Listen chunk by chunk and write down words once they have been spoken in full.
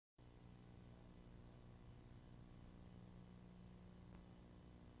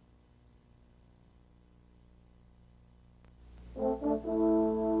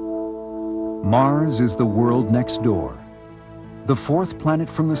Mars is the world next door, the fourth planet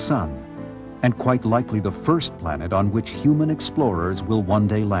from the Sun, and quite likely the first planet on which human explorers will one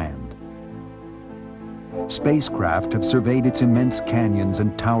day land. Spacecraft have surveyed its immense canyons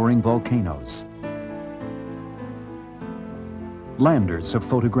and towering volcanoes. Landers have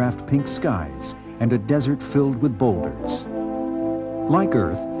photographed pink skies and a desert filled with boulders. Like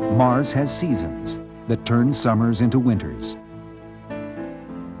Earth, Mars has seasons that turn summers into winters.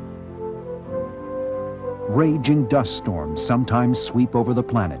 Raging dust storms sometimes sweep over the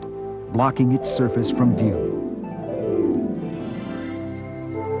planet, blocking its surface from view.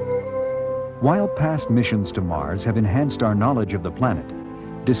 While past missions to Mars have enhanced our knowledge of the planet,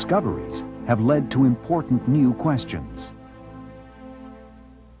 discoveries have led to important new questions.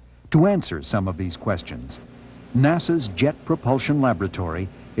 To answer some of these questions, NASA's Jet Propulsion Laboratory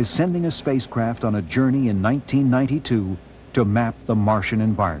is sending a spacecraft on a journey in 1992 to map the Martian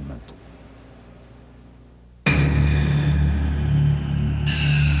environment.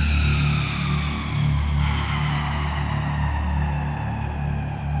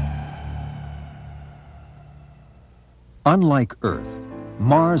 Unlike Earth,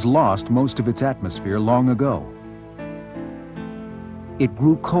 Mars lost most of its atmosphere long ago. It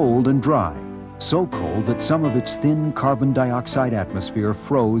grew cold and dry, so cold that some of its thin carbon dioxide atmosphere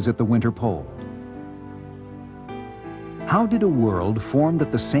froze at the winter pole. How did a world formed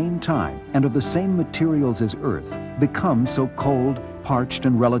at the same time and of the same materials as Earth become so cold, parched,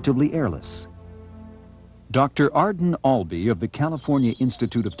 and relatively airless? Dr. Arden Albee of the California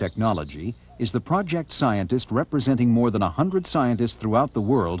Institute of Technology is the project scientist representing more than 100 scientists throughout the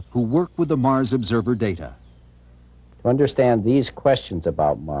world who work with the Mars Observer data. To understand these questions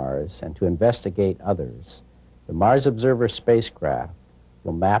about Mars and to investigate others, the Mars Observer spacecraft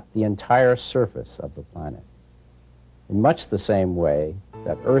will map the entire surface of the planet in much the same way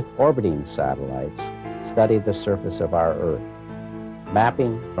that Earth-orbiting satellites study the surface of our Earth,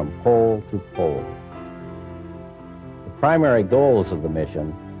 mapping from pole to pole. The primary goals of the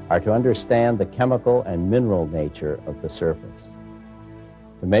mission are to understand the chemical and mineral nature of the surface,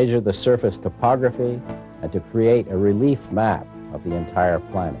 to measure the surface topography, and to create a relief map of the entire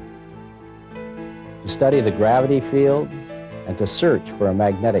planet, to study the gravity field, and to search for a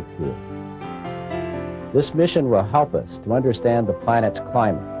magnetic field. This mission will help us to understand the planet's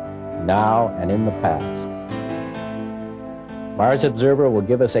climate, now and in the past. Mars Observer will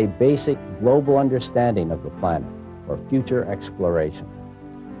give us a basic global understanding of the planet for future exploration.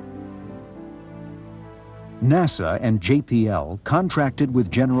 NASA and JPL contracted with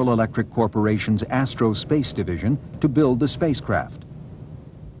General Electric Corporation's Aerospace Division to build the spacecraft.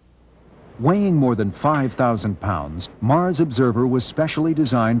 Weighing more than 5,000 pounds, Mars Observer was specially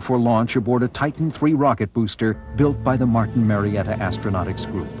designed for launch aboard a Titan III rocket booster built by the Martin Marietta Astronautics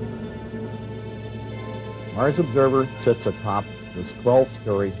Group. Mars Observer sits atop this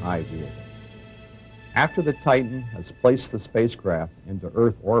 12-story high vehicle. After the Titan has placed the spacecraft into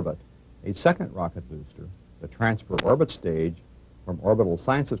Earth orbit, a second rocket booster, the Transfer Orbit Stage from Orbital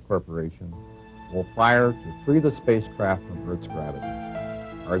Sciences Corporation, will fire to free the spacecraft from Earth's gravity.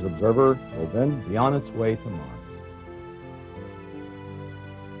 Mars Observer will then be on its way to Mars.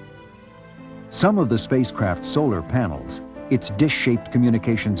 Some of the spacecraft's solar panels, its dish-shaped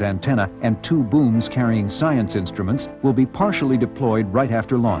communications antenna, and two booms carrying science instruments will be partially deployed right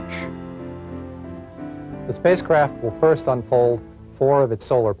after launch. The spacecraft will first unfold 4 of its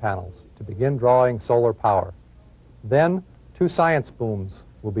solar panels to begin drawing solar power. Then 2 science booms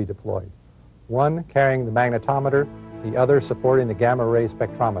will be deployed, one carrying the magnetometer, the other supporting the gamma-ray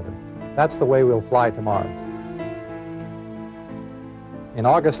spectrometer. That's the way we'll fly to Mars. In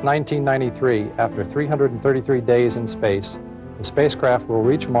August 1993, after 333 days in space, the spacecraft will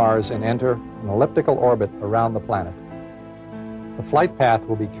reach Mars and enter an elliptical orbit around the planet. The flight path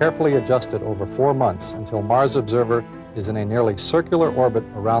will be carefully adjusted over 4 months until Mars Observer is in a nearly circular orbit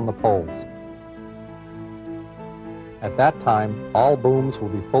around the poles. At that time, all booms will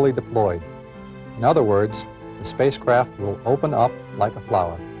be fully deployed. In other words, the spacecraft will open up like a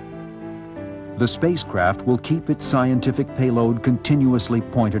flower. The spacecraft will keep its scientific payload continuously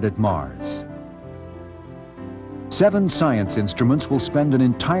pointed at Mars. 7 science instruments will spend an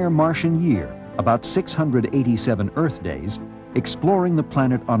entire Martian year, about 687 Earth days, exploring the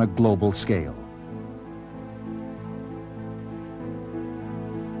planet on a global scale.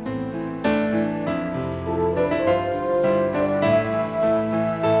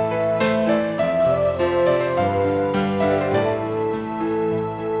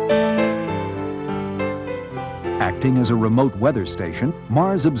 Acting as a remote weather station,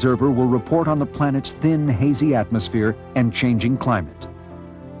 Mars Observer will report on the planet's thin, hazy atmosphere and changing climate.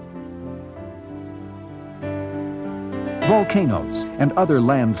 Volcanoes and other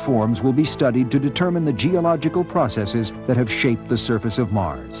land forms will be studied to determine the geological processes that have shaped the surface of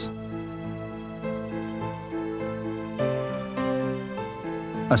Mars.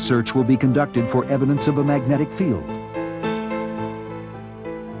 A search will be conducted for evidence of a magnetic field.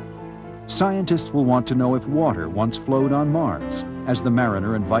 Scientists will want to know if water once flowed on Mars, as the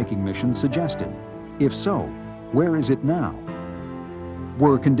Mariner and Viking missions suggested. If so, where is it now?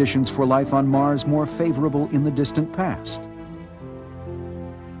 Were conditions for life on Mars more favorable in the distant past?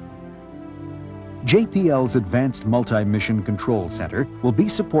 JPL's Advanced Multi-Mission Control Center will be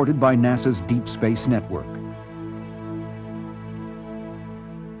supported by NASA's Deep Space Network.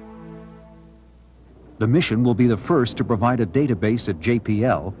 The mission will be the first to provide a database at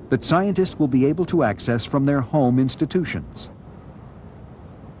JPL that scientists will be able to access from their home institutions.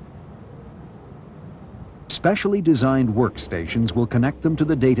 Specially designed workstations will connect them to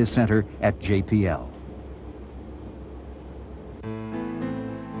the data center at JPL.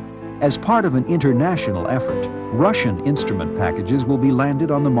 As part of an international effort, Russian instrument packages will be landed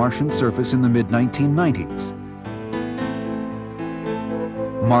on the Martian surface in the mid-1990s.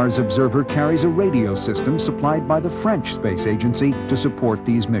 Mars Observer carries a radio system supplied by the French Space Agency to support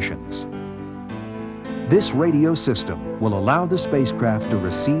these missions. This radio system will allow the spacecraft to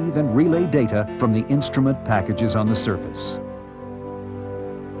receive and relay data from the instrument packages on the surface.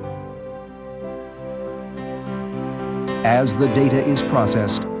 As the data is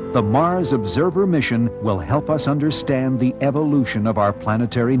processed, the Mars Observer mission will help us understand the evolution of our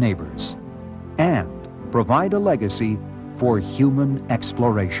planetary neighbors and provide a legacy for human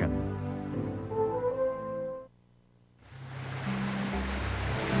exploration.